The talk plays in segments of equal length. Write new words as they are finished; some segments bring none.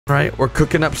All right, we're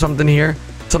cooking up something here.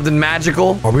 Something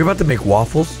magical. Are we about to make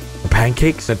waffles? Or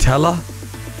pancakes? Nutella?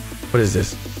 What is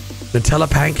this?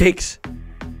 Nutella pancakes?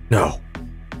 No.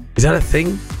 Is that a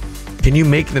thing? Can you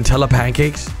make Nutella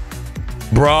pancakes?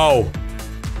 Bro.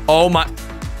 Oh my.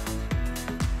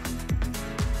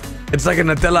 It's like a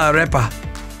Nutella arepa,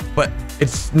 but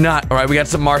it's not. All right, we got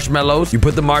some marshmallows. You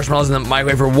put the marshmallows in the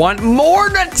microwave for one more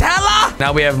Nutella.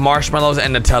 Now we have marshmallows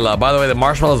and Nutella. By the way, the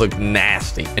marshmallows look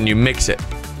nasty, and you mix it.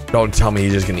 Don't tell me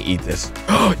you're just gonna eat this.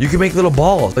 You can make little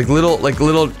balls, like little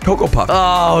Cocoa Puffs.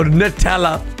 Oh,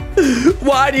 Nutella.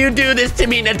 Why do you do this to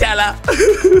me, Nutella?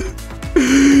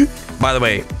 By the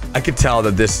way, I could tell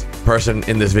that this person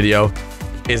in this video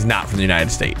is not from the United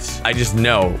States. I just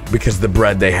know because of the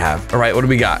bread they have. All right, what do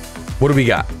we got? What do we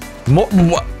got?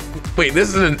 What? Wait,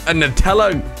 this is a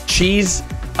Nutella cheese.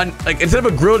 Like instead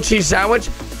of a grilled cheese sandwich,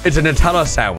 it's a Nutella sandwich.